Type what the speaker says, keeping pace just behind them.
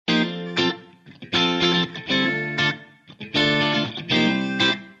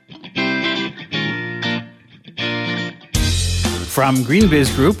From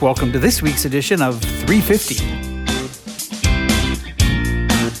GreenBiz Group, welcome to this week's edition of 350.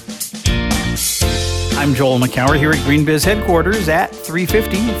 I'm Joel McCower here at GreenBiz headquarters at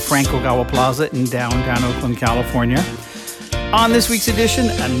 350 Frank Ogawa Plaza in downtown Oakland, California. On this week's edition,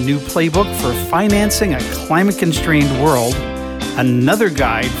 a new playbook for financing a climate-constrained world, another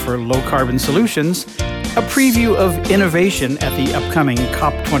guide for low-carbon solutions, a preview of innovation at the upcoming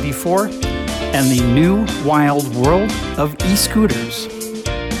COP24, and the new wild world of e-scooters.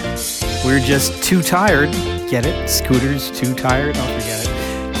 We're just too tired. Get it? Scooters too tired? Don't forget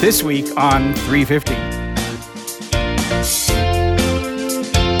it. This week on 350.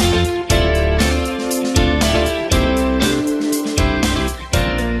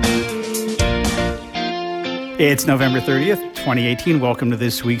 It's November 30th, 2018. Welcome to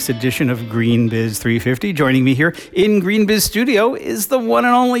this week's edition of GreenBiz 350. Joining me here in GreenBiz Studio is the one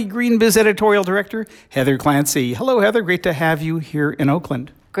and only GreenBiz Editorial Director, Heather Clancy. Hello, Heather. Great to have you here in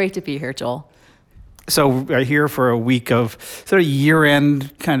Oakland. Great to be here, Joel. So we're here for a week of sort of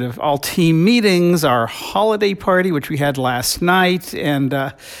year-end kind of all-team meetings, our holiday party, which we had last night,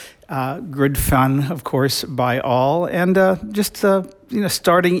 and good fun, of course, by all. And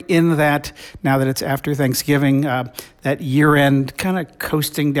starting in that, now that it's after Thanksgiving, that year-end kind of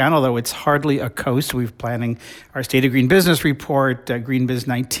coasting down, although it's hardly a coast. We're planning our State of Green Business Report, GreenBiz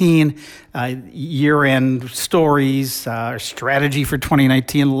 19, year-end stories, our strategy for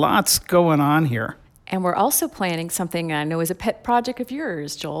 2019, lots going on here. And we're also planning something I know is a pet project of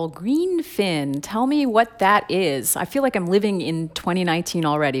yours, Joel, Greenfin. Tell me what that is. I feel like I'm living in 2019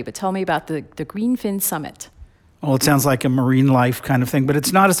 already, but tell me about the Greenfin Summit. Well, it sounds like a marine life kind of thing, but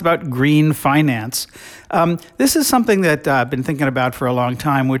it's not. It's about green finance. This is something that I've been thinking about for a long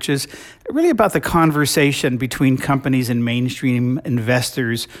time, which is really about the conversation between companies and mainstream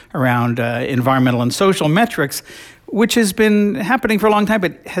investors around environmental and social metrics, which has been happening for a long time,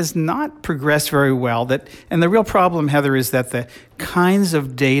 but has not progressed very well. And the real problem, Heather, is that the kinds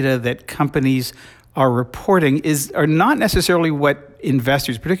of data that companies are reporting are not necessarily what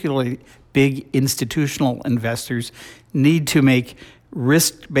investors, particularly big institutional investors, need to make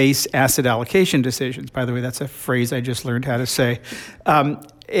risk-based asset allocation decisions. By the way, that's a phrase I just learned how to say.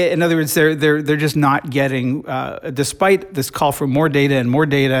 In other words, they're just not getting, despite this call for more data and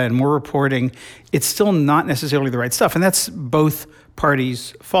more reporting, it's still not necessarily the right stuff. And that's both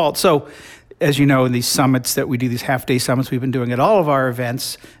parties' fault. So, as you know, in these summits that we do, these half-day summits, we've been doing at all of our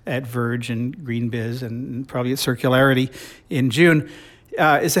events at Verge and GreenBiz and probably at Circularity in June.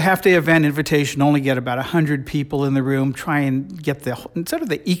 It's a half-day event invitation, only get about 100 people in the room, try and get the sort of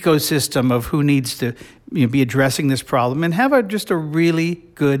the ecosystem of who needs to be addressing this problem and have just a really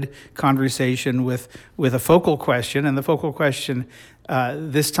good conversation with a focal question. And the focal question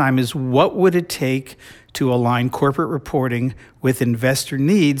this time is, what would it take to align corporate reporting with investor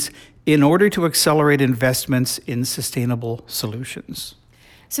needs in order to accelerate investments in sustainable solutions?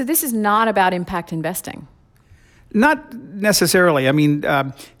 So this is not about impact investing. Not necessarily. I mean,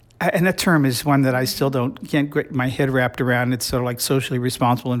 and that term is one that I still can't get my head wrapped around. It's sort of like socially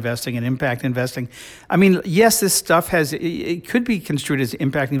responsible investing and impact investing. I mean, yes, this stuff it could be construed as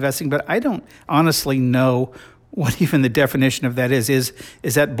impact investing, but I don't honestly know what even the definition of that is. Is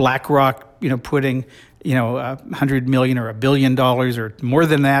that BlackRock, putting, $100 million or $1 billion or more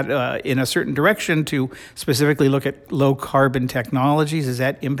than that in a certain direction to specifically look at low carbon technologies? Is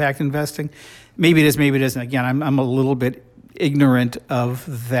that impact investing? Maybe it is, maybe it isn't. Again, I'm a little bit ignorant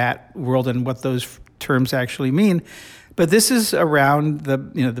of that world and what those terms actually mean. But this is around the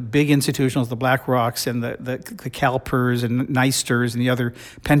big institutionals, the BlackRocks and the CalPERS and NYSTers and the other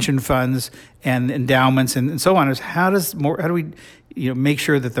pension funds and endowments and so on. Is how do we make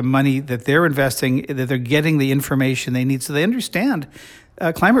sure that the money that they're investing, that they're getting the information they need so they understand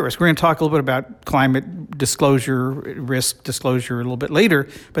climate risk. We're going to talk a little bit about climate disclosure, risk disclosure a little bit later,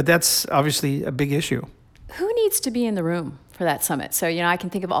 but that's obviously a big issue. Who needs to be in the room for that summit? So, I can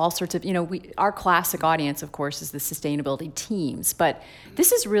think of all sorts of, our classic audience, of course, is the sustainability teams, but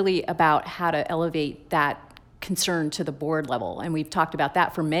this is really about how to elevate that concern to the board level. And we've talked about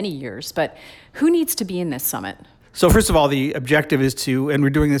that for many years, but who needs to be in this summit? So first of all, the objective is and we're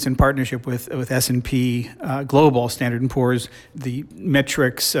doing this in partnership with S&P Global, Standard & Poor's, the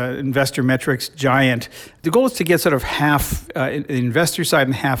metrics, investor metrics giant. The goal is to get sort of half the investor side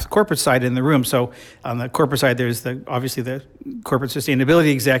and half the corporate side in the room. So on the corporate side, there's obviously the corporate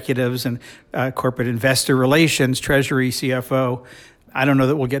sustainability executives and corporate investor relations, treasury, CFO. I don't know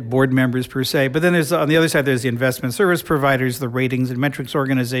that we'll get board members per se, but then on the other side, there's the investment service providers, the ratings and metrics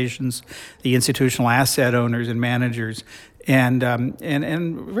organizations, the institutional asset owners and managers, and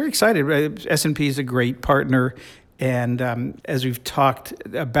very excited. S&P is a great partner, And as we've talked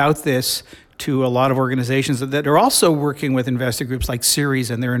about this to a lot of organizations that are also working with investor groups like Ceres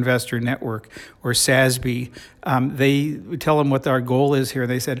and their investor network, or SASB, they tell them what our goal is here.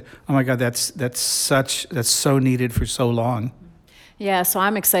 They said, "Oh my God, that's so needed for so long." Yeah, so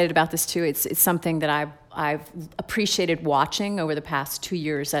I'm excited about this too. It's something that I've appreciated watching over the past 2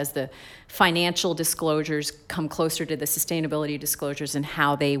 years as the financial disclosures come closer to the sustainability disclosures and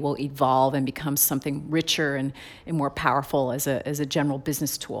how they will evolve and become something richer and more powerful as a general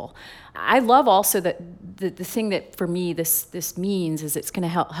business tool. I love also that the thing that for me this means is it's going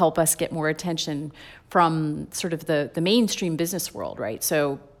to help us get more attention from sort of the mainstream business world, right?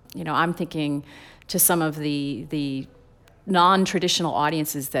 So, I'm thinking to some of the non-traditional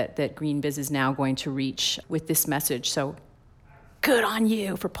audiences that GreenBiz is now going to reach with this message. So good on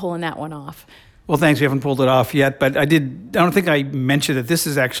you for pulling that one off. Well, thanks. We haven't pulled it off yet, but I don't think I mentioned that this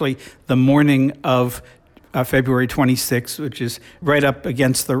is actually the morning of February 26th, which is right up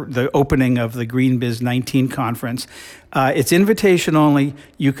against the opening of the GreenBiz 19 conference. It's invitation only.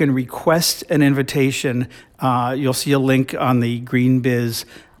 You can request an invitation. You'll see a link on the GreenBiz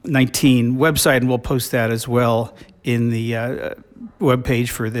 19 website, and we'll post that as well in the webpage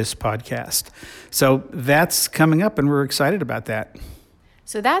for this podcast. So that's coming up, and we're excited about that.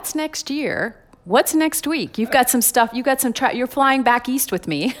 So that's next year. What's next week? You've got some stuff. You're flying back east with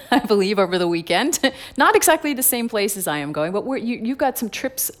me, I believe, over the weekend. Not exactly the same places I am going, but you've got some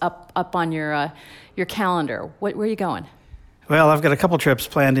trips up on your calendar. Where are you going? Well, I've got a couple trips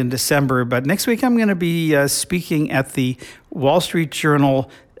planned in December, but next week I'm going to be speaking at the Wall Street Journal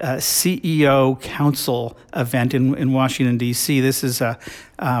CEO Council event in Washington, D.C. This is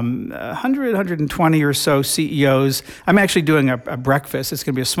 120 or so CEOs. I'm actually doing a breakfast. It's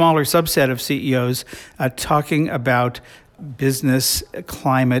going to be a smaller subset of CEOs talking about business,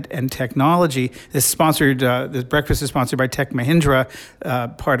 climate, and technology. This breakfast is sponsored by Tech Mahindra,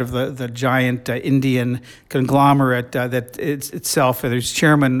 part of the giant Indian conglomerate that itself. Their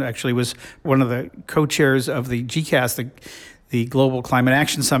chairman actually was one of the co-chairs of the GCAS, the Global Climate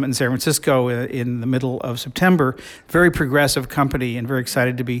Action Summit in San Francisco in the middle of September. Very progressive company, and very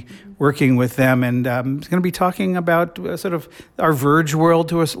excited to be working with them. And it's going to be talking about sort of our Verge world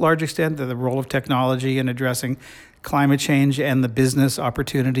to a large extent, the role of technology in addressing climate change and the business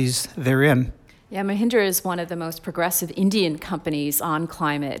opportunities therein. Yeah, Mahindra is one of the most progressive Indian companies on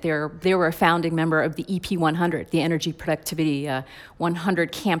climate. They were a founding member of the EP 100, the Energy Productivity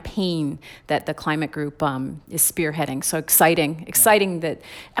 100 campaign that the climate group is spearheading. So exciting that,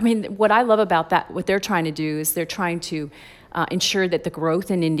 what I love about that, what they're trying to do is they're trying to ensure that the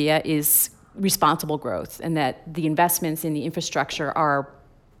growth in India is responsible growth and that the investments in the infrastructure are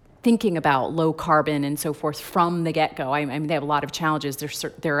thinking about low carbon and so forth from the get-go. I mean, they have a lot of challenges.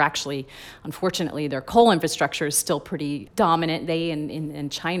 They're actually, unfortunately, their coal infrastructure is still pretty dominant. They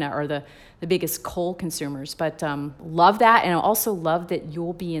and China are the biggest coal consumers. But love that, and I also love that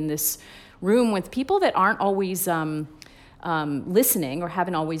you'll be in this room with people that aren't always listening or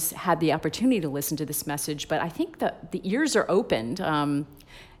haven't always had the opportunity to listen to this message. But I think that the ears are opened.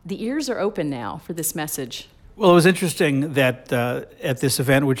 The ears are open now for this message. Well, it was interesting that at this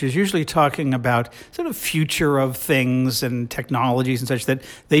event, which is usually talking about sort of future of things and technologies and such, that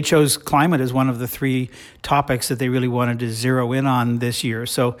they chose climate as one of the three topics that they really wanted to zero in on this year.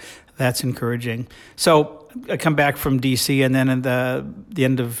 So that's encouraging. So I come back from D.C., and then at the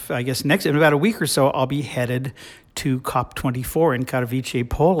end of, I guess, in about a week or so, I'll be headed to COP24 in Katowice,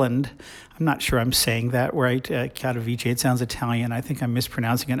 Poland. I'm not sure I'm saying that right. Katowice, it sounds Italian. I think I'm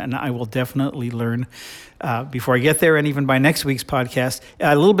mispronouncing it, and I will definitely learn before I get there, and even by next week's podcast.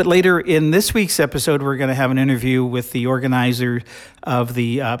 A little bit later in this week's episode, we're going to have an interview with the organizer of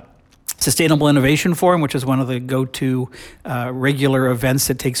the Sustainable Innovation Forum, which is one of the go-to regular events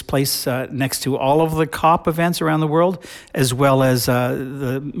that takes place next to all of the COP events around the world, as well as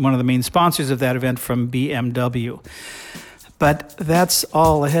one of the main sponsors of that event from BMW. But that's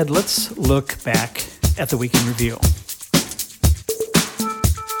all ahead. Let's look back at the week in review.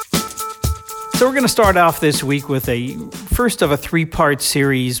 So we're going to start off this week with a first of a three-part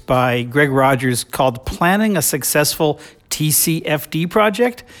series by Greg Rogers called Planning a Successful TCFD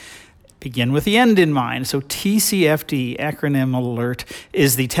Project. Begin with the end in mind. So TCFD, acronym alert,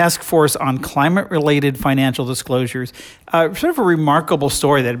 is the Task Force on Climate-Related Financial Disclosures. Sort of a remarkable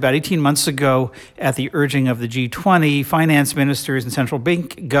story that about 18 months ago, at the urging of the G20, finance ministers and central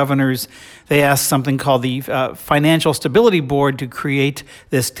bank governors, they asked something called the Financial Stability Board to create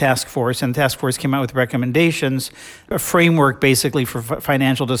this task force. And the task force came out with recommendations, a framework basically for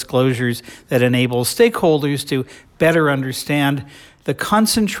financial disclosures that enables stakeholders to better understand the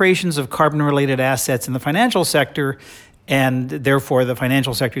concentrations of carbon-related assets in the financial sector and therefore the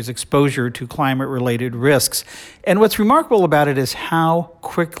financial sector's exposure to climate-related risks. And what's remarkable about it is how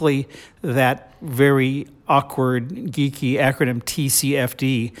quickly that very awkward, geeky acronym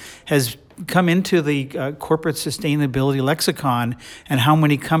TCFD has come into the corporate sustainability lexicon, and how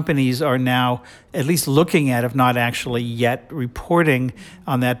many companies are now at least looking at, if not actually yet reporting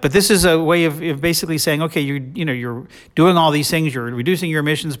on that. But this is a way of basically saying, okay, you're doing all these things, you're reducing your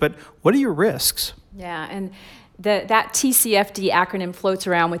emissions, but what are your risks? Yeah, and that TCFD acronym floats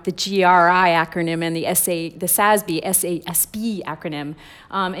around with the GRI acronym and the SASB acronym.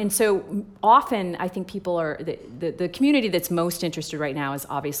 And so often I think people are, the community that's most interested right now is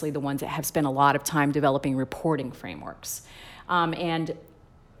obviously the ones that have spent a lot of time developing reporting frameworks. And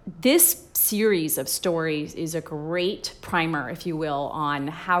this series of stories is a great primer, if you will, on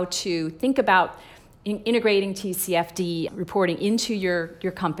how to think about integrating TCFD reporting into your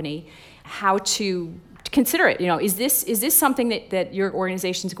company, how to consider it. Is this something that your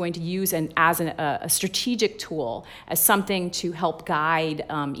organization is going to use as a strategic tool, as something to help guide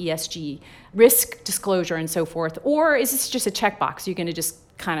ESG risk disclosure and so forth, or is this just a checkbox? You're going to just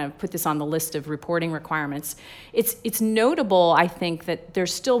kind of put this on the list of reporting requirements. It's notable, I think, that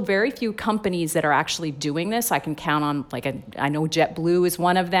there's still very few companies that are actually doing this. I can count on, I know JetBlue is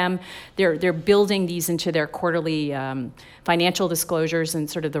one of them. They're building these into their quarterly financial disclosures and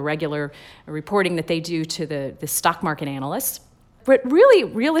sort of the regular reporting that they do to the stock market analysts. But really,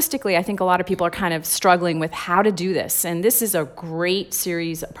 realistically, I think a lot of people are kind of struggling with how to do this. And this is a great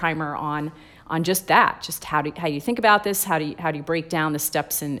series primer on just that, just how you think about this, how do you break down the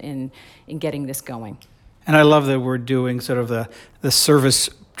steps in getting this going. And I love that we're doing sort of the service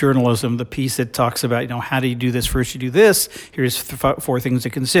journalism, the piece that talks about, how do you do this? First you do this, here's 4 things to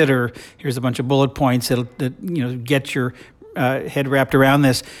consider, here's a bunch of bullet points that get your head wrapped around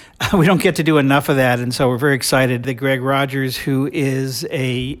this. We don't get to do enough of that, and so we're very excited that Greg Rogers, who is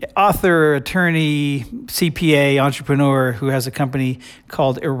a author, attorney, CPA, entrepreneur, who has a company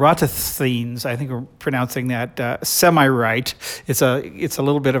called Erotothenes. I think we're pronouncing that semi-right. It's a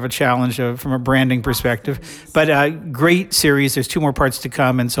little bit of a challenge from a branding perspective, but great series. There's 2 more parts to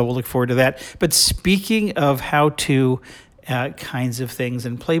come, and so we'll look forward to that. But speaking of how to kinds of things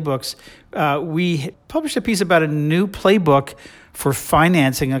and playbooks, we published a piece about a new playbook for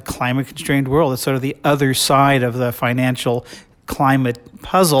financing a climate-constrained world. It's sort of the other side of the financial climate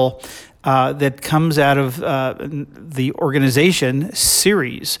puzzle that comes out of the organization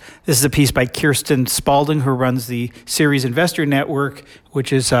Ceres. This is a piece by Kirsten Spalding, who runs the Ceres Investor Network,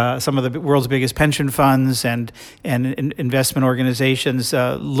 which is some of the world's biggest pension funds and investment organizations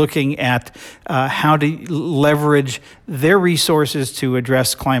looking at how to leverage their resources to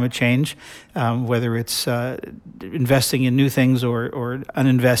address climate change, whether it's investing in new things or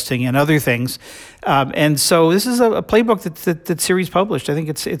uninvesting in other things. And so this is a playbook that Ceres published. I think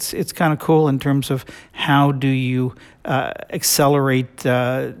it's kind of cool in terms of how do you accelerate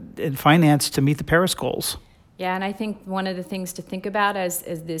in finance to meet the Paris goals. Yeah, and I think one of the things to think about as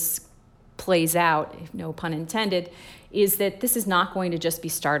this plays out, if no pun intended, is that this is not going to just be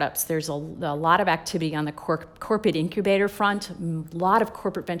startups. There's a lot of activity on the corporate incubator front, a lot of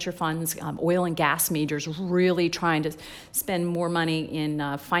corporate venture funds, oil and gas majors really trying to spend more money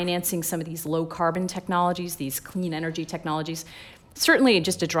in financing some of these low carbon technologies, these clean energy technologies. Certainly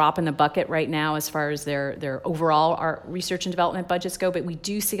just a drop in the bucket right now as far as their overall our research and development budgets go, but we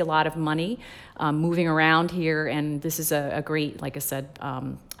do see a lot of money moving around here, and this is a great, like I said,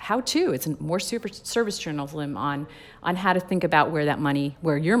 how-to. It's more service journalism on how to think about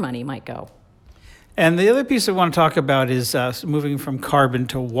where your money might go. And the other piece I want to talk about is moving from carbon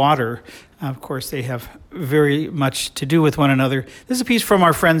to water. Of course, they have very much to do with one another. This is a piece from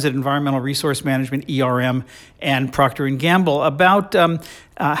our friends at Environmental Resource Management, ERM, and Procter & Gamble about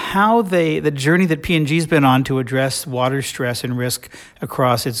how the journey that P&G's been on to address water stress and risk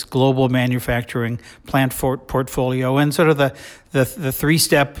across its global manufacturing plant portfolio, and sort of the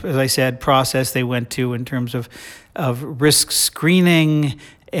 3-step, as I said, process they went to in terms of risk screening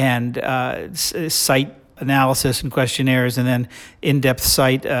and site analysis and questionnaires, and then in-depth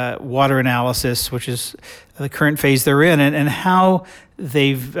site water analysis, which is the current phase they're in, and how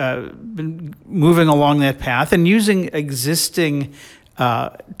they've been moving along that path and using existing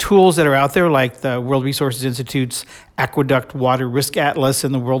tools that are out there, like the World Resources Institute's Aqueduct Water Risk Atlas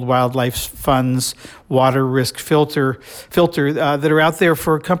and the World Wildlife Fund's Water Risk Filter that are out there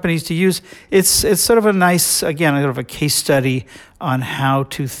for companies to use. It's sort of a nice, again, sort of a case study on how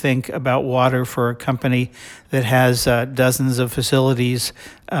to think about water for a company that has dozens of facilities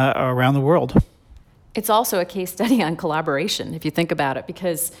around the world. It's also a case study on collaboration, if you think about it,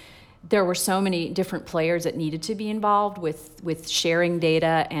 because there were so many different players that needed to be involved with sharing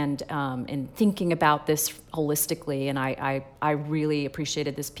data and thinking about this holistically. And I really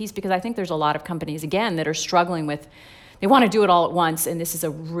appreciated this piece because I think there's a lot of companies, again, that are struggling with, they want to do it all at once. And this is a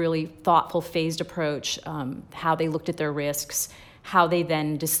really thoughtful, phased approach, how they looked at their risks, how they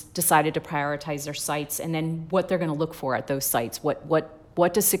then decided to prioritize their sites, and then what they're going to look for at those sites.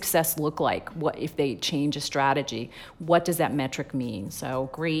 What does success look like? What if they change a strategy? What does that metric mean? So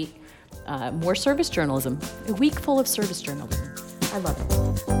great. More service journalism. A week full of service journalism. I love it.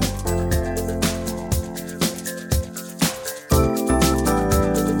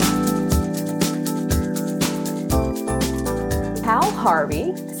 Hal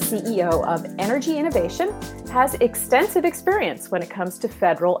Harvey, CEO of Energy Innovation, has extensive experience when it comes to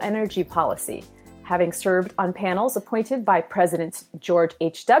federal energy policy, having served on panels appointed by Presidents George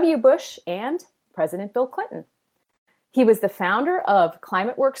H.W. Bush and President Bill Clinton. He was the founder of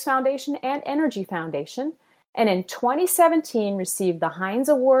ClimateWorks Foundation and Energy Foundation, and in 2017 received the Heinz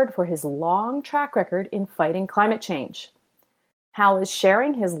Award for his long track record in fighting climate change. Hal is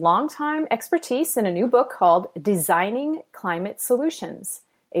sharing his longtime expertise in a new book called Designing Climate Solutions,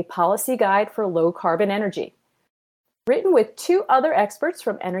 a policy guide for low-carbon energy. Written with two other experts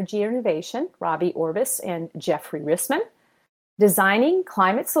from Energy Innovation, Robbie Orbis and Jeffrey Rissman, Designing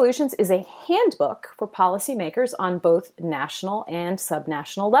Climate Solutions is a handbook for policymakers on both national and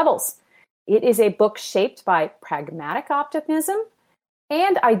subnational levels. It is a book shaped by pragmatic optimism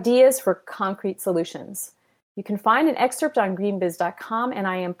and ideas for concrete solutions. You can find an excerpt on greenbiz.com, and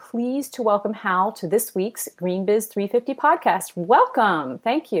I am pleased to welcome Hal to this week's GreenBiz 350 podcast. Welcome.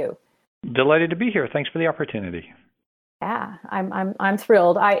 Thank you. Delighted to be here. Thanks for the opportunity. Yeah, I'm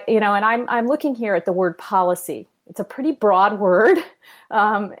thrilled. I'm looking here at the word policy. It's a pretty broad word,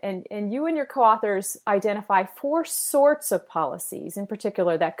 and you and your co-authors identify four sorts of policies in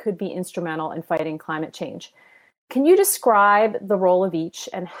particular that could be instrumental in fighting climate change. Can you describe the role of each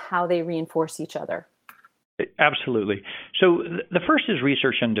and how they reinforce each other? Absolutely. So the first is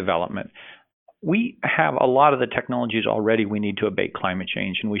research and development. We have a lot of the technologies already we need to abate climate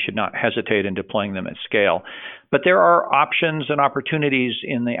change, and we should not hesitate in deploying them at scale. But there are options and opportunities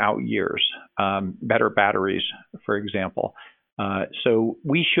in the out years, better batteries, for example. So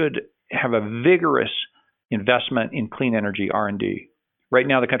we should have a vigorous investment in clean energy R&D. Right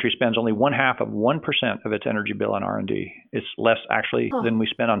now, the country spends only 0.5% of its energy bill on R&D. It's less actually than we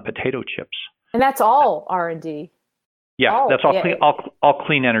spend on potato chips. And that's all R&D. Yeah, that's all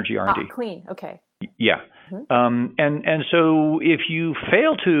clean energy R&D. Clean, okay. Yeah. Mm-hmm. And so if you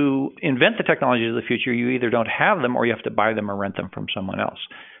fail to invent the technologies of the future, you either don't have them or you have to buy them or rent them from someone else.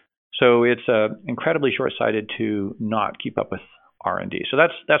 So it's incredibly short-sighted to not keep up with R&D. So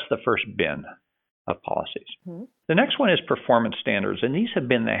that's the first bin of policies. Mm-hmm. The next one is performance standards, and these have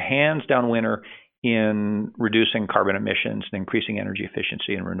been the hands-down winner in reducing carbon emissions and increasing energy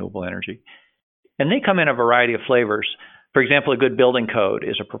efficiency and renewable energy. And they come in a variety of flavors. For example, a good building code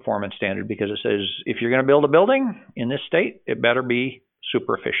is a performance standard because it says if you're going to build a building in this state, it better be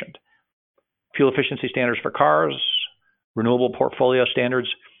super efficient. Fuel efficiency standards for cars, renewable portfolio standards,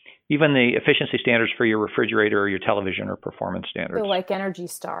 even the efficiency standards for your refrigerator or your television are performance standards. So like Energy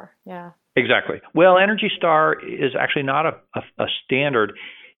Star, yeah. Exactly. Well, Energy Star is actually not a standard.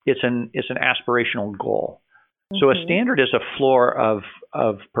 It's an aspirational goal. Mm-hmm. So a standard is a floor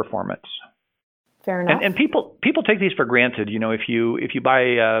of performance. Fair enough. And people take these for granted. You know, if you buy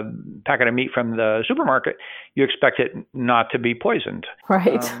a packet of meat from the supermarket, you expect it not to be poisoned.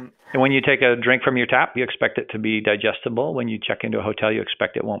 Right. And when you take a drink from your tap, you expect it to be digestible. When you check into a hotel, you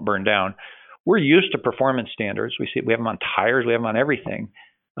expect it won't burn down. We're used to performance standards. We have them on tires. We have them on everything.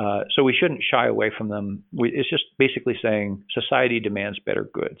 So we shouldn't shy away from them. It's just basically saying society demands better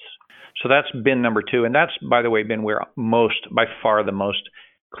goods. So that's bin number two. And that's, by the way, been where by far the most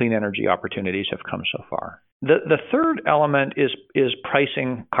clean energy opportunities have come so far. The third element is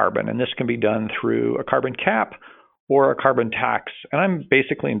pricing carbon, and this can be done through a carbon cap or a carbon tax. And I'm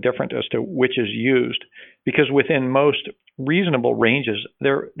basically indifferent as to which is used because within most reasonable ranges,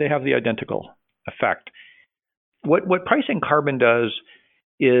 they have the identical effect. What pricing carbon does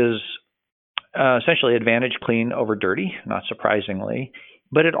is essentially advantage clean over dirty, not surprisingly,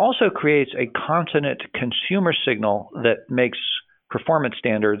 but it also creates a consonant consumer signal that makes performance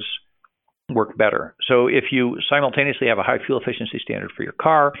standards work better. So if you simultaneously have a high fuel efficiency standard for your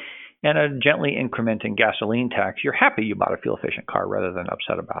car and a gently incrementing gasoline tax, you're happy you bought a fuel efficient car rather than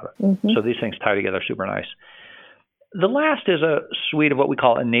upset about it. Mm-hmm. So these things tie together super nice. The last is a suite of what we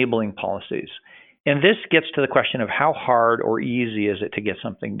call enabling policies. And this gets to the question of how hard or easy is it to get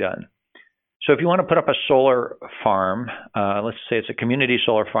something done. So if you want to put up a solar farm, let's say it's a community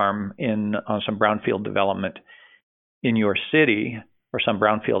solar farm on some brownfield development in your city or some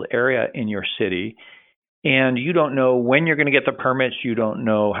brownfield area in your city, and you don't know when you're going to get the permits, you don't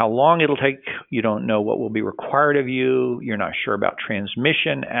know how long it'll take, you don't know what will be required of you, you're not sure about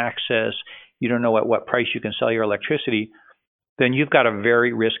transmission access, you don't know at what price you can sell your electricity, then you've got a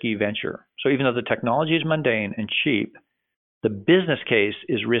very risky venture. So even though the technology is mundane and cheap, the business case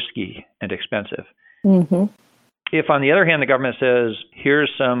is risky and expensive. Mm-hmm. If, on the other hand, the government says,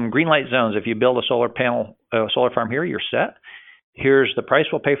 here's some green light zones. If you build a solar farm here, you're set. Here's the price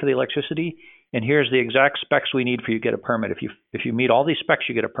we'll pay for the electricity, and here's the exact specs we need for you to get a permit. If you meet all these specs,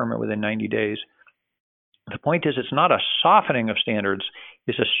 you get a permit within 90 days. The point is, it's not a softening of standards.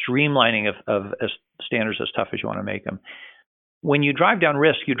 It's a streamlining of standards as tough as you want to make them. When you drive down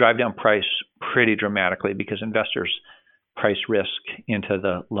risk, you drive down price pretty dramatically because investors price risk into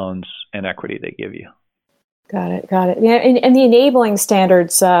the loans and equity they give you. Got it. Yeah, and the enabling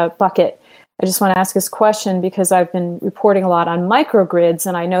standards bucket, I just want to ask this question because I've been reporting a lot on microgrids,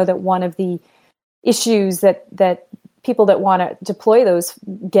 and I know that one of the issues that people that want to deploy those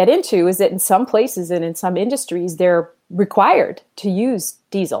get into is that in some places and in some industries, they're required to use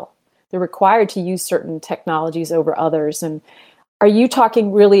diesel. They're required to use certain technologies over others. And are you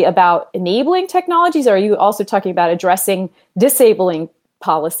talking really about enabling technologies, or are you also talking about addressing disabling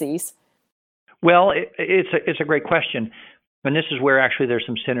policies? Well, it's a great question. And this is where actually there's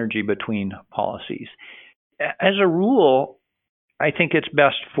some synergy between policies. As a rule, I think it's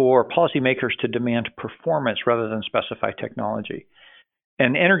best for policymakers to demand performance rather than specify technology.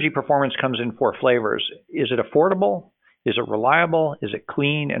 And energy performance comes in 4 flavors. Is it affordable? Is it reliable? Is it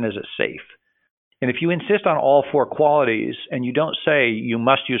clean? And is it safe? And if you insist on all 4 qualities and you don't say you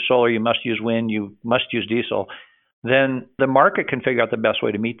must use solar, you must use wind, you must use diesel, then the market can figure out the best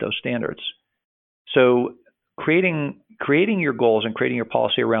way to meet those standards. So creating your goals and creating your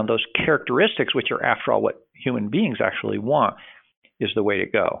policy around those characteristics, which are, after all, what human beings actually want, is the way to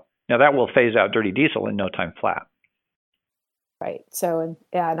go. Now, that will phase out dirty diesel in no time flat. Right. So,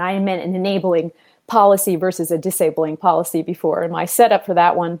 and I meant an enabling policy versus a disabling policy before in my setup for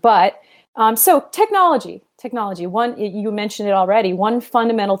that one. But so technology. One, you mentioned it already. One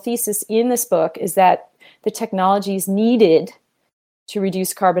fundamental thesis in this book is that the technologies needed to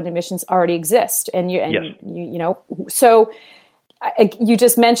reduce carbon emissions already exist. And so you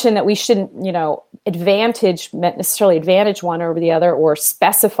just mentioned that we shouldn't, necessarily advantage one over the other or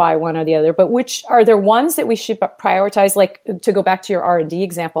specify one or the other, but which are there ones that we should prioritize? Like, to go back to your R&D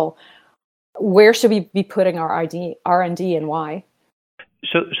example, where should we be putting our R&D and why?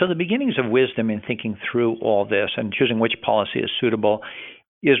 So the beginnings of wisdom in thinking through all this and choosing which policy is suitable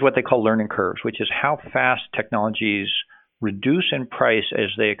is what they call learning curves, which is how fast technologies reduce in price as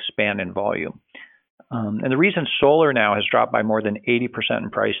they expand in volume. And the reason solar now has dropped by more than 80%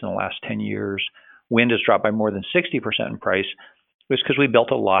 in price in the last 10 years, wind has dropped by more than 60% in price, was because we built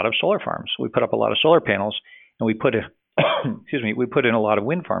a lot of solar farms. We put up a lot of solar panels, and we put in a lot of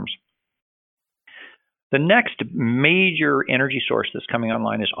wind farms. The next major energy source that's coming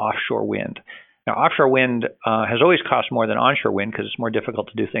online is offshore wind. Now, offshore wind has always cost more than onshore wind because it's more difficult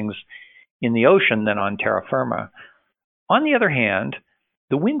to do things in the ocean than on terra firma. On the other hand,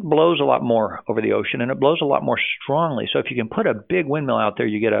 the wind blows a lot more over the ocean, and it blows a lot more strongly. So if you can put a big windmill out there,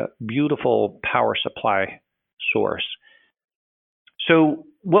 you get a beautiful power supply source. So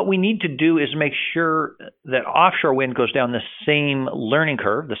what we need to do is make sure that offshore wind goes down the same learning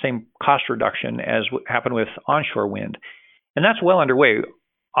curve, the same cost reduction as happened with onshore wind. And that's well underway.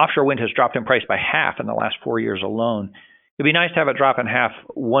 Offshore wind has dropped in price by half in the last 4 years alone. It'd be nice to have it drop in half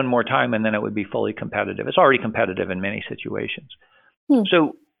one more time, and then it would be fully competitive. It's already competitive in many situations.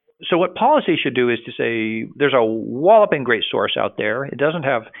 So what policy should do is to say there's a walloping great source out there. It doesn't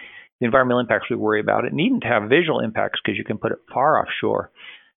have the environmental impacts we worry about. It needn't have visual impacts because you can put it far offshore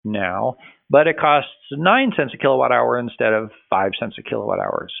now, but it costs 9 cents a kilowatt hour instead of 5 cents a kilowatt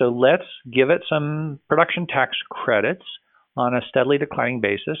hour. So let's give it some production tax credits on a steadily declining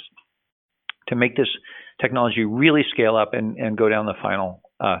basis to make this technology really scale up and go down the final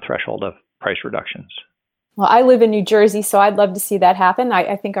threshold of price reductions. Well, I live in New Jersey, so I'd love to see that happen.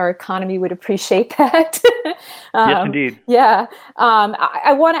 I think our economy would appreciate that. Yes, indeed. Yeah.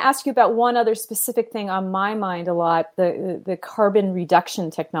 I want to ask you about one other specific thing on my mind a lot, the carbon reduction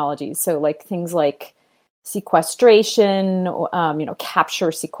technologies. So like things like sequestration,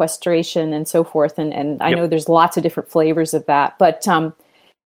 capture sequestration and so forth. And I know there's lots of different flavors of that, but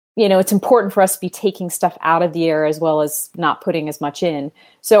it's important for us to be taking stuff out of the air as well as not putting as much in.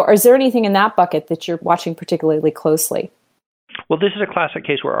 So is there anything in that bucket that you're watching particularly closely? Well, this is a classic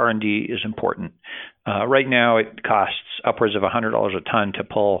case where R&D is important. Right now, it costs upwards of $100 a ton to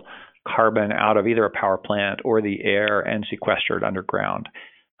pull carbon out of either a power plant or the air and sequester it underground.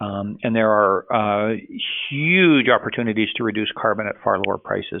 And there are huge opportunities to reduce carbon at far lower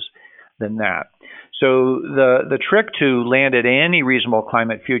prices than that. So the trick to land at any reasonable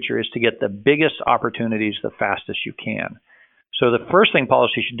climate future is to get the biggest opportunities the fastest you can. So the first thing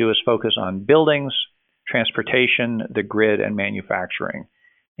policy should do is focus on buildings, transportation, the grid, and manufacturing,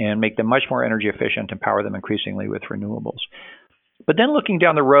 and make them much more energy efficient and power them increasingly with renewables. But then looking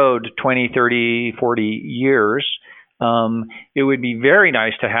down the road 20, 30, 40 years, it would be very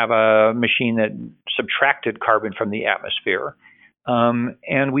nice to have a machine that subtracted carbon from the atmosphere.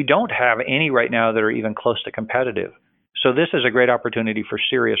 And we don't have any right now that are even close to competitive. So this is a great opportunity for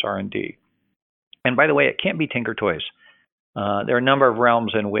serious R&D. And by the way, it can't be Tinker Toys. There are a number of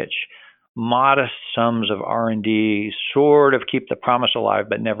realms in which modest sums of R&D sort of keep the promise alive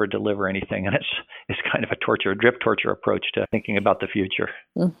but never deliver anything. And it's kind of a drip torture approach to thinking about the future.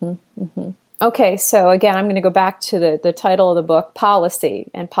 Mm-hmm, mm-hmm. Okay, so again, I'm going to go back to the title of the book, Policy.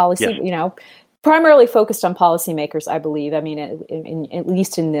 And policy, yes. Primarily focused on policymakers, I believe. I mean, at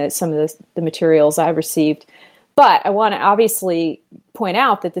least in some of the materials I've received. But I want to obviously point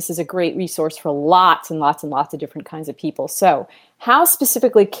out that this is a great resource for lots and lots and lots of different kinds of people. So how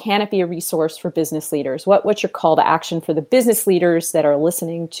specifically can it be a resource for business leaders? What's your call to action for the business leaders that are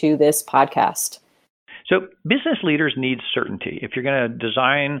listening to this podcast? So business leaders need certainty. If you're going to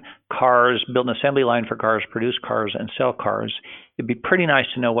design cars, build an assembly line for cars, produce cars, and sell cars, it'd be pretty nice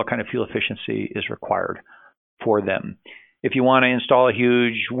to know what kind of fuel efficiency is required for them. If you want to install a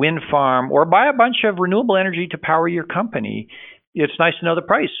huge wind farm or buy a bunch of renewable energy to power your company, it's nice to know the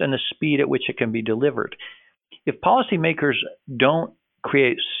price and the speed at which it can be delivered. If policymakers don't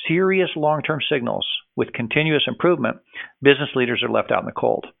create serious long-term signals with continuous improvement, business leaders are left out in the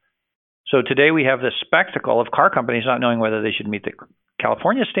cold. So today we have this spectacle of car companies not knowing whether they should meet the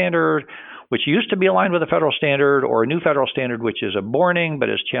California standard, which used to be aligned with a federal standard, or a new federal standard, which is a warning but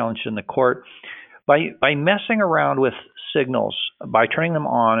is challenged in the court. By messing around with signals, by turning them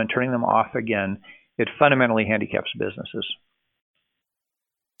on and turning them off again, it fundamentally handicaps businesses.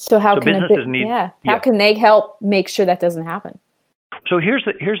 So how can they help make sure that doesn't happen? So here's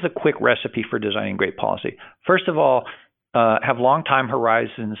the quick recipe for designing great policy. First of all, have long time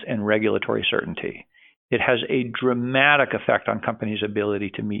horizons and regulatory certainty. It has a dramatic effect on companies'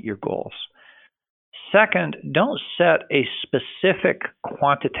 ability to meet your goals. Second, don't set a specific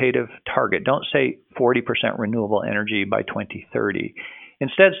quantitative target. Don't say 40% renewable energy by 2030.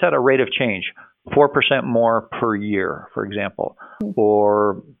 Instead, set a rate of change, 4% more per year, for example,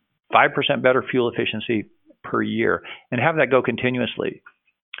 or 5% better fuel efficiency per year, and have that go continuously.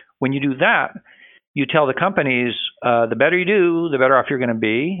 When you do that, you tell the companies, the better you do, the better off you're going to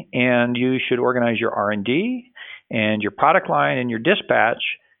be, and you should organize your R&D and your product line and your dispatch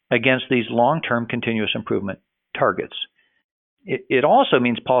against these long-term continuous improvement targets. It also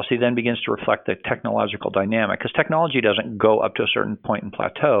means policy then begins to reflect the technological dynamic, because technology doesn't go up to a certain point and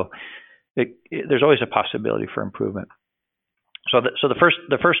plateau. There's always a possibility for improvement. So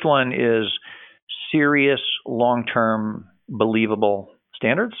the first one is serious, long-term, believable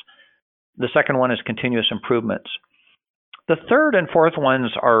standards. The second one is continuous improvements. The third and fourth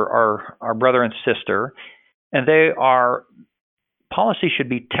ones are brother and sister, and they are policy should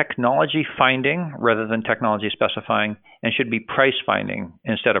be technology finding rather than technology specifying, and should be price finding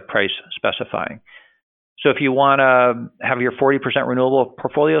instead of price specifying. So if you want to have your 40% renewable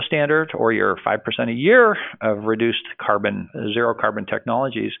portfolio standard or your 5% a year of reduced carbon, zero carbon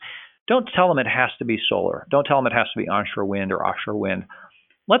technologies, don't tell them it has to be solar. Don't tell them it has to be onshore wind or offshore wind.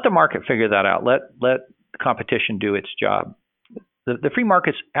 Let the market figure that out. Let competition do its job. The free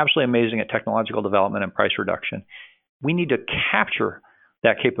market's absolutely amazing at technological development and price reduction. We need to capture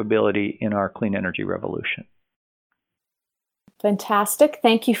that capability in our clean energy revolution. Fantastic.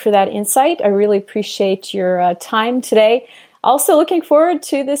 Thank you for that insight. I really appreciate your time today. Also looking forward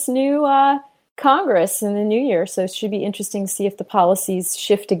to this new Congress in the new year. So it should be interesting to see if the policies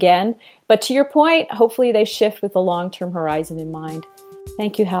shift again. But to your point, hopefully they shift with a long-term horizon in mind.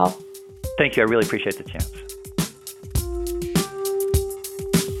 Thank you, Hal. Thank you. I really appreciate the chance.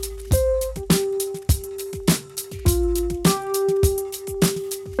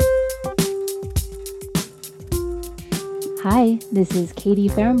 Hi, this is Katie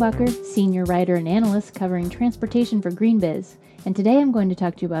Fehrenbacher, Senior Writer and Analyst covering transportation for GreenBiz, and today I'm going to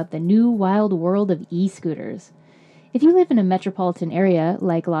talk to you about the new wild world of e-scooters. If you live in a metropolitan area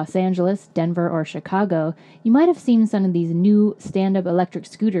like Los Angeles, Denver, or Chicago, you might have seen some of these new stand-up electric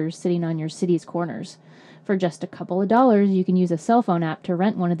scooters sitting on your city's corners. For just a couple of dollars, you can use a cell phone app to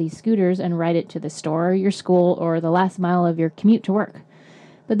rent one of these scooters and ride it to the store, your school, or the last mile of your commute to work.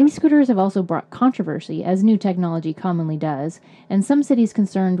 But these scooters have also brought controversy, as new technology commonly does, and some cities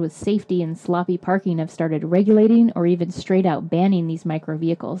concerned with safety and sloppy parking have started regulating or even straight out banning these micro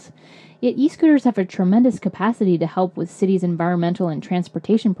vehicles. Yet e-scooters have a tremendous capacity to help with cities' environmental and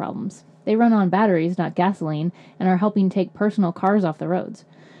transportation problems. They run on batteries, not gasoline, and are helping take personal cars off the roads.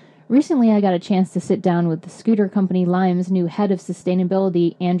 Recently, I got a chance to sit down with the scooter company Lime's new head of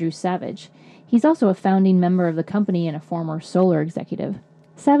sustainability, Andrew Savage. He's also a founding member of the company and a former solar executive.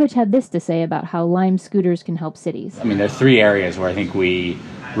 Savage had this to say about how Lime scooters can help cities. I mean, there are three areas where I think we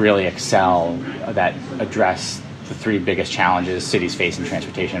really excel that address the three biggest challenges cities face in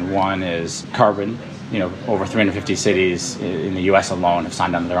transportation. One is carbon. Over 350 cities in the U.S. alone have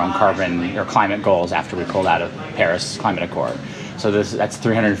signed on to their own carbon or climate goals after we pulled out of Paris Climate Accord. So that's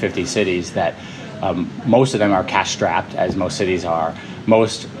 350 cities that most of them are cash-strapped, as most cities are.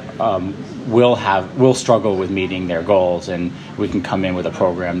 Most will struggle with meeting their goals, and we can come in with a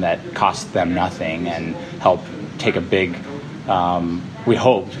program that costs them nothing and help take a big, we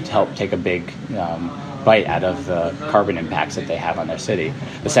hope to help take a big bite out of the carbon impacts that they have on their city.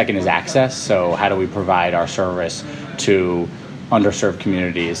 The second is access. So how do we provide our service to underserved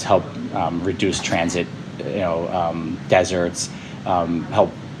communities, help reduce transit, deserts,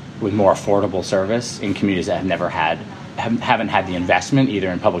 help with more affordable service in communities that haven't had the investment either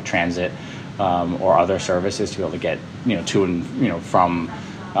in public transit or other services to be able to get to and from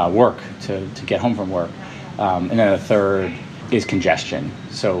work to get home from work. And then the third is congestion.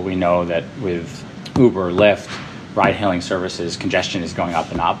 So we know that with Uber, Lyft, ride-hailing services, congestion is going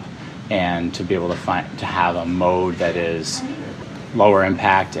up and up, and to be able to have a mode that is lower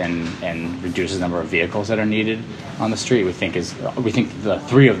impact and reduces the number of vehicles that are needed on the street, we think the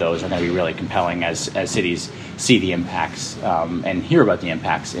three of those are going to be really compelling as cities see the impacts and hear about the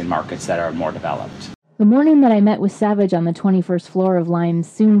impacts in markets that are more developed. The morning that I met with Savage on the 21st floor of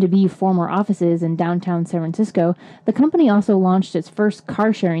Lime's soon-to-be former offices in downtown San Francisco, the company also launched its first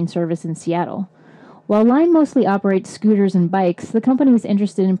car-sharing service in Seattle. While Lime mostly operates scooters and bikes, the company is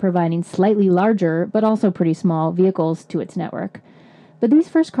interested in providing slightly larger, but also pretty small, vehicles to its network. But these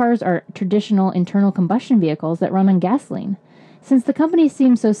first cars are traditional internal combustion vehicles that run on gasoline. Since the company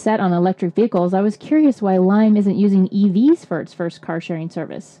seems so set on electric vehicles, I was curious why Lime isn't using EVs for its first car-sharing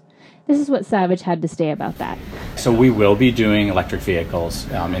service. This is what Savage had to say about that. So we will be doing electric vehicles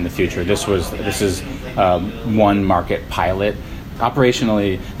in the future. This is one market pilot.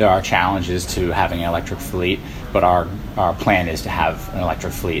 Operationally, there are challenges to having an electric fleet, but our plan is to have an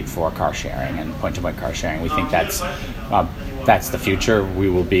electric fleet for car sharing and point-to-point car sharing. We think that's the future. We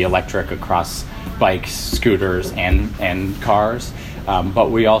will be electric across bikes, scooters, and cars, but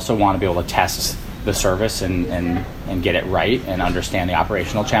we also want to be able to test the service and get it right and understand the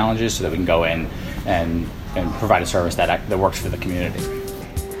operational challenges so that we can go in and provide a service that works for the community.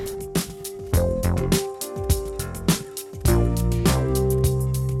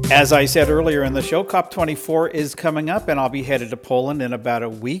 As I said earlier in the show, COP24 is coming up, and I'll be headed to Poland in about a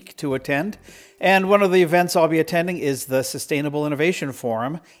week to attend. And one of the events I'll be attending is the Sustainable Innovation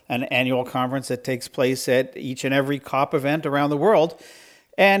Forum, an annual conference that takes place at each and every COP event around the world.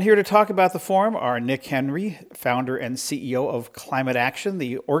 And here to talk about the forum are Nick Henry, founder and CEO of Climate Action,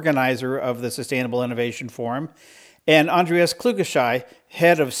 the organizer of the Sustainable Innovation Forum, and Andreas Klugescheid,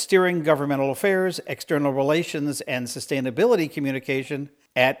 head of Steering Governmental Affairs, External Relations, and Sustainability Communication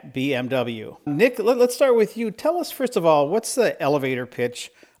at BMW. Nick, let's start with you. Tell us, first of all, what's the elevator pitch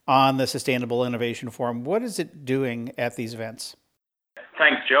on the Sustainable Innovation Forum? What is it doing at these events?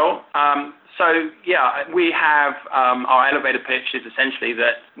 Thanks, Joel. We have our elevator pitch is essentially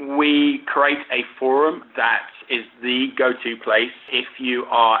that we create a forum that is the go-to place if you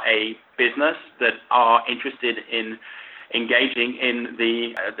are a business that are interested in engaging in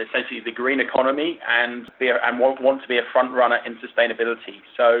essentially the green economy and want to be a front runner in sustainability.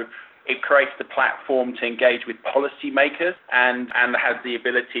 So it creates the platform to engage with policymakers and has the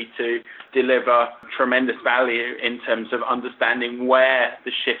ability to deliver tremendous value in terms of understanding where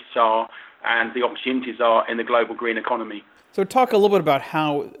the shifts are and the opportunities are in the global green economy. So talk a little bit about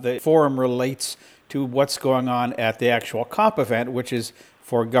how the forum relates to what's going on at the actual COP event, which is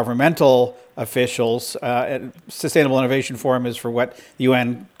for governmental officials. Sustainable Innovation Forum is for what the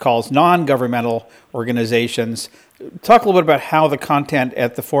UN calls non-governmental organizations. Talk a little bit about how the content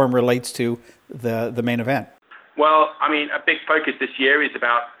at the forum relates to the main event. Well, a big focus this year is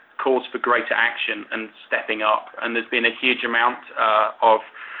about calls for greater action and stepping up. And there's been a huge amount of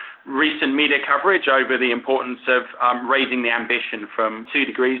recent media coverage over the importance of raising the ambition from 2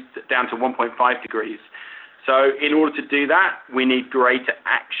 degrees down to 1.5 degrees. So in order to do that, we need greater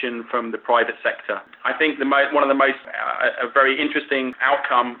action from the private sector. I think one of the most a very interesting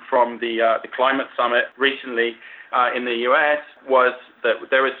outcome from the climate summit recently in the US was that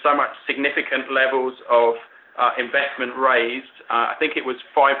there was so much significant levels of investment raised. I think it was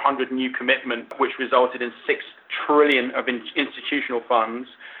 500 new commitment, which resulted in $6 trillion of institutional funds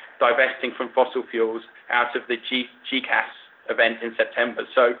divesting from fossil fuels out of the GCAS event in September.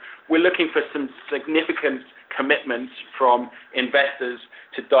 So we're looking for some significant commitments from investors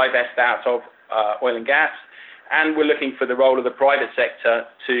to divest out of oil and gas, and we're looking for the role of the private sector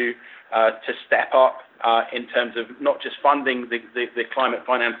to step up in terms of not just funding the climate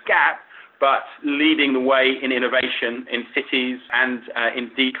finance gap, but leading the way in innovation in cities and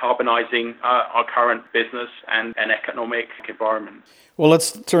in decarbonising our current business and economic environment. Well,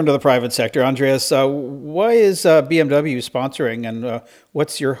 let's turn to the private sector. Andreas, why is BMW sponsoring, and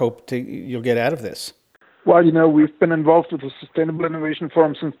what's your hope you'll get out of this? Well, we've been involved with the Sustainable Innovation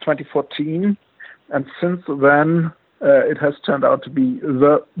Forum since 2014, and since then it has turned out to be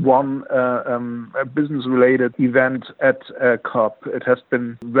the one business-related event at COP. It has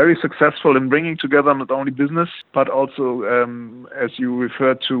been very successful in bringing together not only business, but also, as you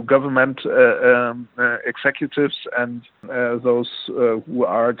referred to, government executives and those who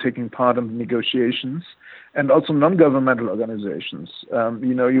are taking part in the negotiations, and also non-governmental organizations.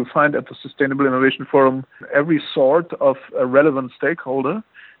 You find at the Sustainable Innovation Forum every sort of relevant stakeholder.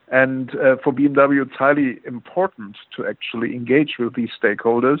 And for BMW, it's highly important to actually engage with these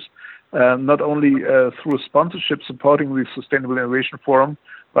stakeholders, not only through sponsorship supporting the Sustainable Innovation Forum,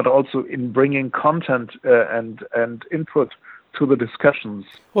 but also in bringing content and input to the discussions.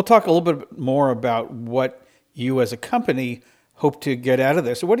 We'll talk a little bit more about what you as a company hope to get out of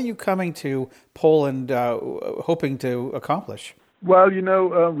this. So what are you coming to Poland hoping to accomplish? Well,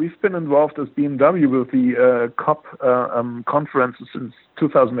 we've been involved as BMW with the COP conferences since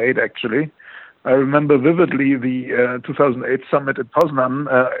 2008, actually. I remember vividly the 2008 summit in Poznan.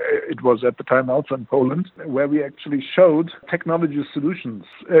 It was at the time also in Poland, where we actually showed technology solutions.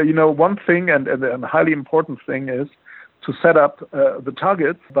 One thing and a highly important thing is to set up the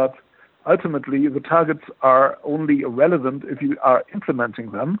targets, but ultimately, the targets are only relevant if you are implementing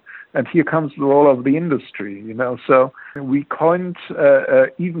them. And here comes the role of the industry, So we coined,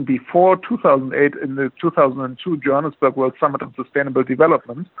 even before 2008, in the 2002 Johannesburg World Summit on Sustainable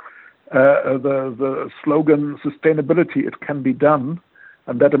Development, the slogan, sustainability, it can be done.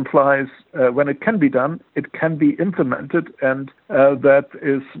 And that implies when it can be done, it can be implemented. And that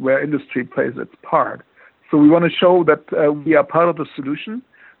is where industry plays its part. So we want to show that we are part of the solution.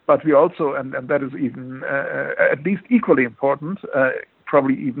 But we also, and that is even at least equally important,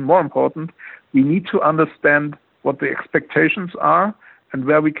 probably even more important, we need to understand what the expectations are and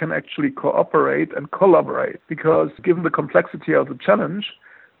where we can actually cooperate and collaborate. Because given the complexity of the challenge,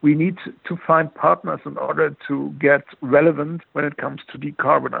 we need to find partners in order to get relevant when it comes to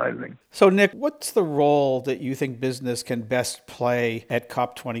decarbonizing. So, Nick, what's the role that you think business can best play at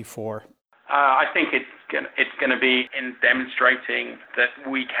COP24? I think it's going to be in demonstrating that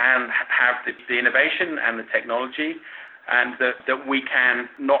we can have the innovation and the technology, and that we can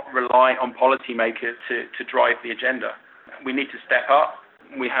not rely on policymakers to drive the agenda. We need to step up.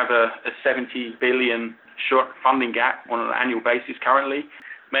 We have a 70 billion short funding gap on an annual basis currently.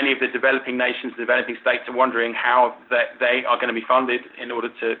 Many of the developing nations, developing states are wondering how they are going to be funded in order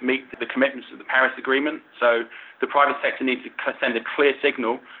to meet the commitments of the Paris Agreement. So the private sector needs to send a clear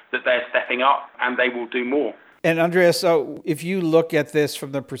signal that they're stepping up and they will do more. And Andreas, so if you look at this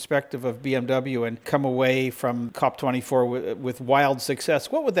from the perspective of BMW and come away from COP24 with wild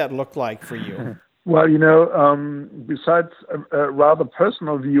success, what would that look like for you? Well, besides a rather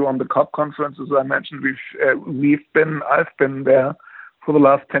personal view on the COP conferences I mentioned, I've been there for the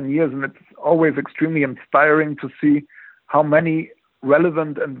last 10 years, and it's always extremely inspiring to see how many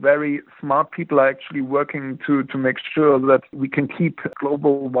relevant and very smart people are actually working to make sure that we can keep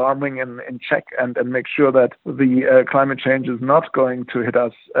global warming in check and make sure that the climate change is not going to hit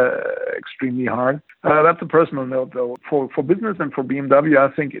us extremely hard. That's a personal note, though. For business and for BMW,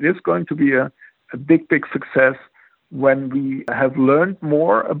 I think it is going to be a big success when we have learned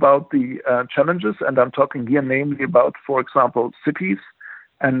more about the challenges, and I'm talking here namely about, for example, cities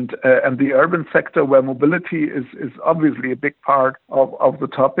and the urban sector, where mobility is obviously a big part of the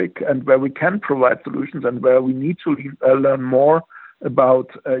topic, and where we can provide solutions, and where we need to learn more about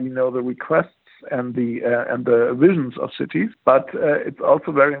the requests and the visions of cities. But it's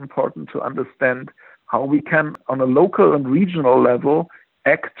also very important to understand how we can, on a local and regional level,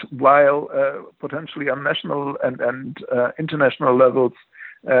 act while potentially on national and international levels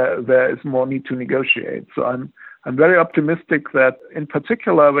there is more need to negotiate. So I'm very optimistic that, in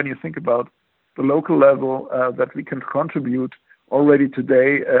particular, when you think about the local level, that we can contribute already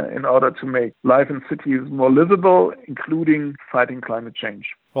today in order to make life in cities more livable, including fighting climate change.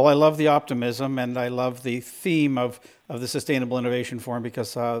 Well, I love the optimism, and I love the theme of the Sustainable Innovation Forum,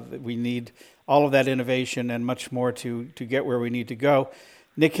 because we need all of that innovation and much more to get where we need to go.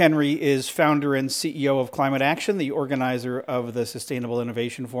 Nick Henry is founder and CEO of Climate Action, the organizer of the Sustainable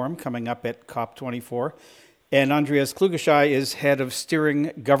Innovation Forum coming up at COP24. And Andreas Klugeschei is head of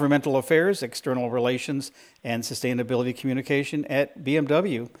steering governmental affairs, external relations, and sustainability communication at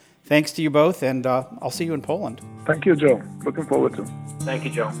BMW. Thanks to you both, and I'll see you in Poland. Thank you, Joe. Looking forward to it. Thank you,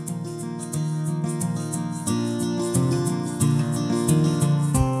 Joe.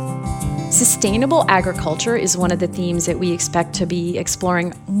 Sustainable agriculture is one of the themes that we expect to be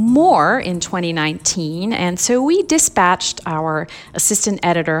exploring more in 2019. And so we dispatched our assistant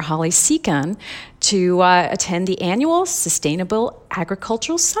editor, Holly Seacon, to attend the annual Sustainable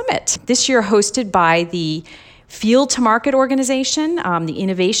Agricultural Summit, this year hosted by the Field to Market Organization, the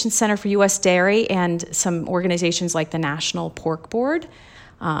Innovation Center for U.S. Dairy, and some organizations like the National Pork Board,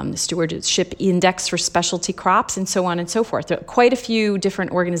 the Stewardship Index for Specialty Crops, and so on and so forth. There are quite a few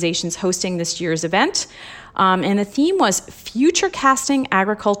different organizations hosting this year's event. And the theme was Future Casting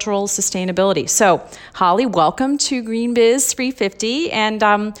Agricultural Sustainability. So, Holly, welcome to GreenBiz 350.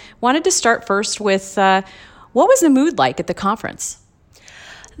 And wanted to start first with what was the mood like at the conference?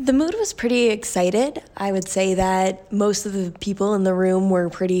 The mood was pretty excited. I would say that most of the people in the room were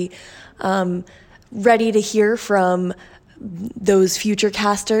pretty ready to hear from those future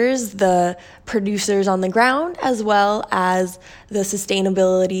casters, the producers on the ground, as well as the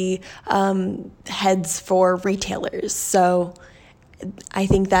sustainability heads for retailers. So I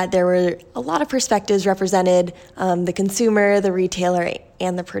think that there were a lot of perspectives represented, the consumer, the retailer,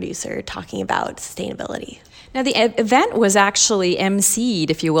 and the producer talking about sustainability. Now, the event was actually emceed,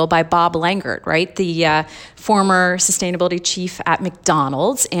 if you will, by Bob Langert, right? The former sustainability chief at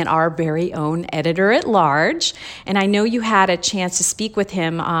McDonald's and our very own editor-at-large. And I know you had a chance to speak with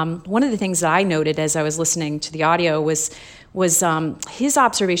him. One of the things that I noted as I was listening to the audio was his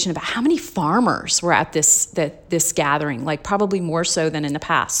observation about how many farmers were at this gathering, like probably more so than in the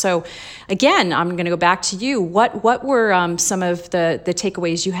past. So again, I'm going to go back to you. What were some of the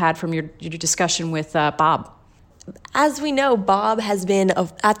takeaways you had from your discussion with Bob? As we know, Bob has been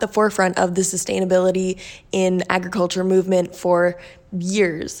at the forefront of the sustainability in agriculture movement for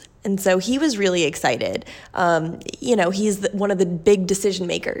years. And so he was really excited. He's one of the big decision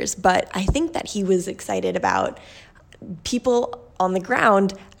makers, but I think that he was excited about people on the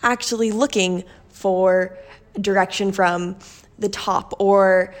ground actually looking for direction from the top,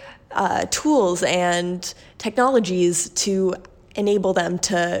 or tools and technologies to enable them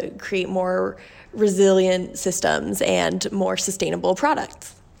to create more resilient systems and more sustainable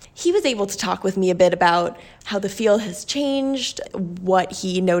products. He was able to talk with me a bit about how the field has changed, what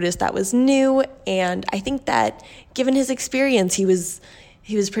he noticed that was new, and I think that given his experience, he was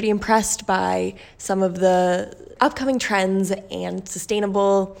pretty impressed by some of the upcoming trends and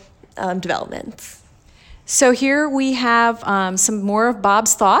sustainable developments. So here we have some more of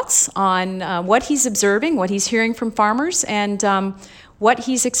Bob's thoughts on what he's observing, what he's hearing from farmers, and what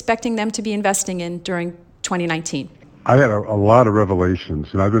he's expecting them to be investing in during 2019. I had a lot of revelations,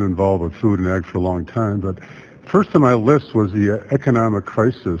 and I've been involved with food and ag for a long time, but first on my list was the economic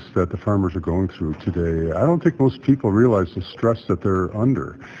crisis that the farmers are going through today. I don't think most people realize the stress that they're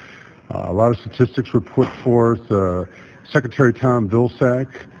under. A lot of statistics were put forth. Secretary Tom Vilsack,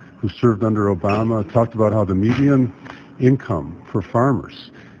 who served under Obama, talked about how the median income for farmers,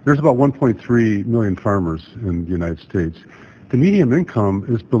 there's about 1.3 million farmers in the United States. The median income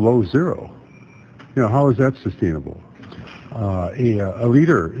is below zero. How is that sustainable? A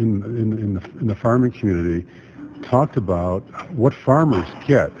leader in the farming community talked about what farmers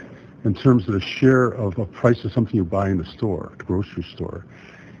get in terms of the share of a price of something you buy in the store, the grocery store.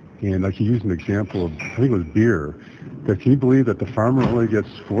 And I can use an example of, I think it was beer, that can you believe that the farmer only gets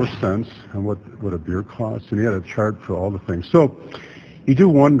 4 cents on what a beer costs? And he had a chart for all the things. So you do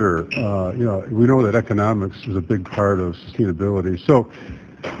wonder, we know that economics is a big part of sustainability. So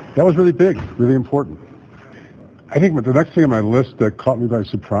that was really big, really important. I think the next thing on my list that caught me by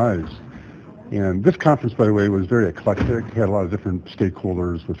surprise, and this conference, by the way, was very eclectic. It had a lot of different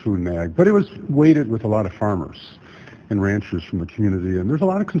stakeholders with food and ag, but it was weighted with a lot of farmers and ranchers from the community. And there's a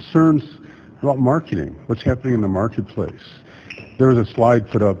lot of concerns about marketing, what's happening in the marketplace. There was a slide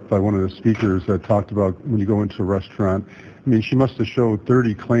put up by one of the speakers that talked about when you go into a restaurant. I mean, she must have showed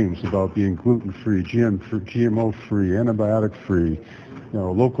 30 claims about being gluten-free, GMO-free, antibiotic-free,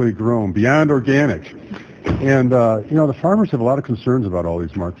 locally grown, beyond organic. And, the farmers have a lot of concerns about all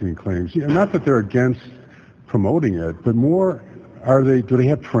these marketing claims. Not that they're against promoting it, but more, do they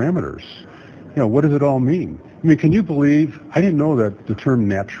have parameters? What does it all mean? I mean, can you believe, I didn't know that the term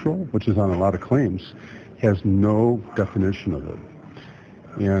natural, which is on a lot of claims, has no definition of it.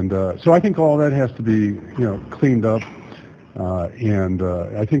 And so I think all that has to be, cleaned up. And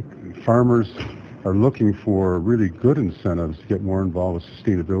I think farmers are looking for really good incentives to get more involved with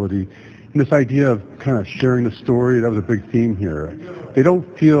sustainability. And this idea of kind of sharing the story, that was a big theme here. They don't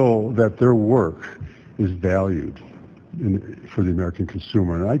feel that their work is valued for the American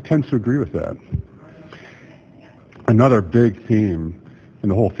consumer, and I tend to agree with that. Another big theme,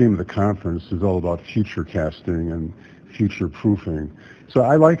 and the whole theme of the conference is all about future casting and future proofing. So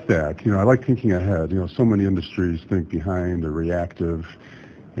I like that. I like thinking ahead. So many industries think behind, they're reactive,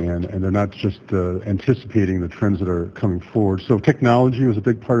 and they're not just anticipating the trends that are coming forward. So technology was a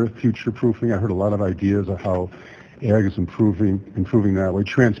big part of future proofing. I heard a lot of ideas of how ag is improving that way.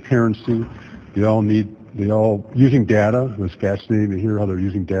 Transparency, they all using data. It was fascinating to hear how they're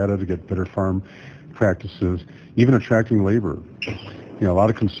using data to get better farm practices, even attracting labor. A lot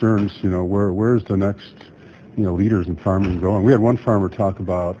of concerns, where's the next leaders in farming going? We had one farmer talk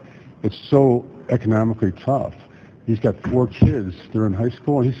about it's so economically tough. He's got 4 kids. They're in high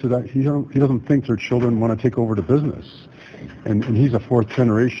school, and he said that he doesn't think their children want to take over the business. And he's a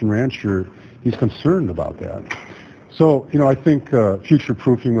 4th-generation rancher. He's concerned about that. So, I think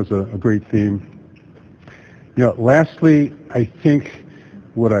future-proofing was a great theme. Lastly, I think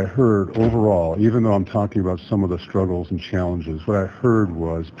what I heard overall, even though I'm talking about some of the struggles and challenges, what I heard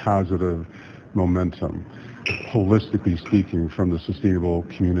was positive momentum, holistically speaking, from the sustainable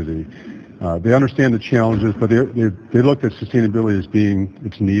community. They understand the challenges, but they look at sustainability as being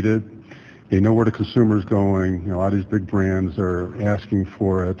it's needed. They know where the consumer's going. A lot of these big brands are asking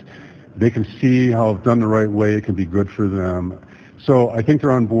for it. They can see how if done the right way, it can be good for them. So I think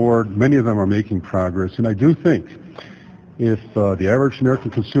they're on board. Many of them are making progress, and I do think if the average American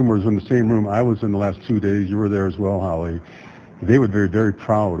consumer was in the same room I was in the last 2 days, you were there as well, Holly, they would be very, very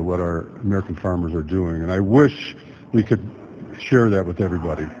proud of what our American farmers are doing. And I wish we could share that with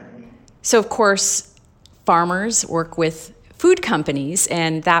everybody. So, of course, farmers work with food companies,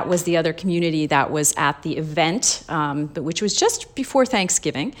 and that was the other community that was at the event, which was just before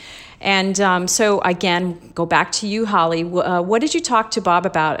Thanksgiving. And so, again, go back to you, Holly. What did you talk to Bob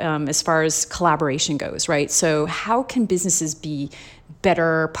about as far as collaboration goes, right? So how can businesses be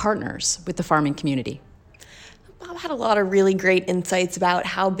better partners with the farming community? Bob had a lot of really great insights about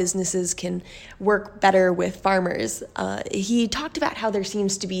how businesses can work better with farmers. He talked about how there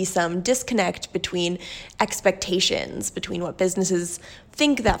seems to be some disconnect between expectations, between what businesses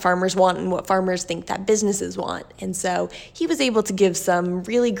think that farmers want and what farmers think that businesses want. And so he was able to give some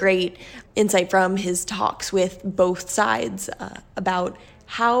really great insight from his talks with both sides about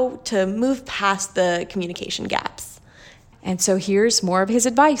how to move past the communication gaps. And so here's more of his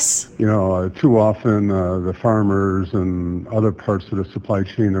advice. Too often the farmers and other parts of the supply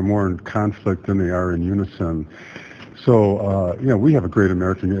chain are more in conflict than they are in unison. So, we have a great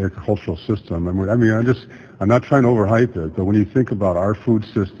American agricultural system. I'm not trying to overhype it, but when you think about our food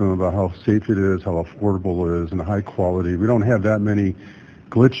system, about how safe it is, how affordable it is, and high quality, we don't have that many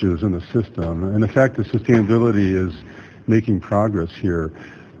glitches in the system. And the fact that sustainability is making progress here,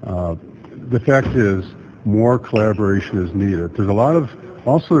 the fact is, more collaboration is needed. There's a lot of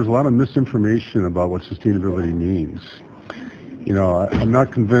misinformation about what sustainability means. I'm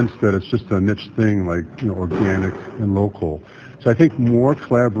not convinced that it's just a niche thing like, organic and local. So I think more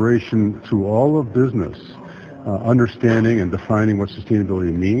collaboration through all of business, understanding and defining what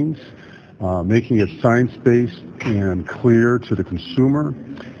sustainability means, making it science-based and clear to the consumer,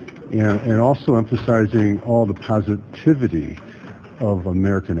 and also emphasizing all the positivity of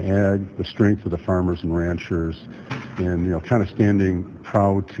American ag, the strength of the farmers and ranchers, and kind of standing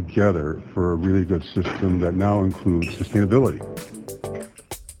proud together for a really good system that now includes sustainability.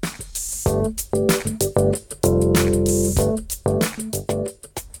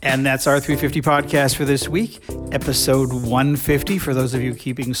 And that's our 350 podcast for this week, episode 150, for those of you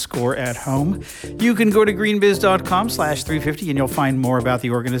keeping score at home. You can go to greenbiz.com/350 and you'll find more about the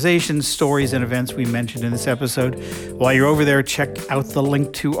organizations, stories, and events we mentioned in this episode. While you're over there, check out the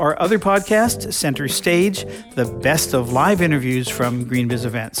link to our other podcast, Center Stage, the best of live interviews from GreenBiz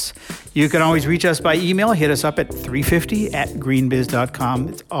events. You can always reach us by email. Hit us up at 350@greenbiz.com.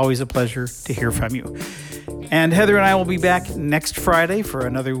 It's always a pleasure to hear from you. And Heather and I will be back next Friday for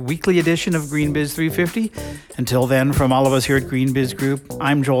another weekly edition of GreenBiz 350. Until then, from all of us here at GreenBiz Group,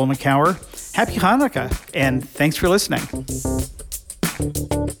 I'm Joel McCower. Happy Hanukkah, and thanks for listening.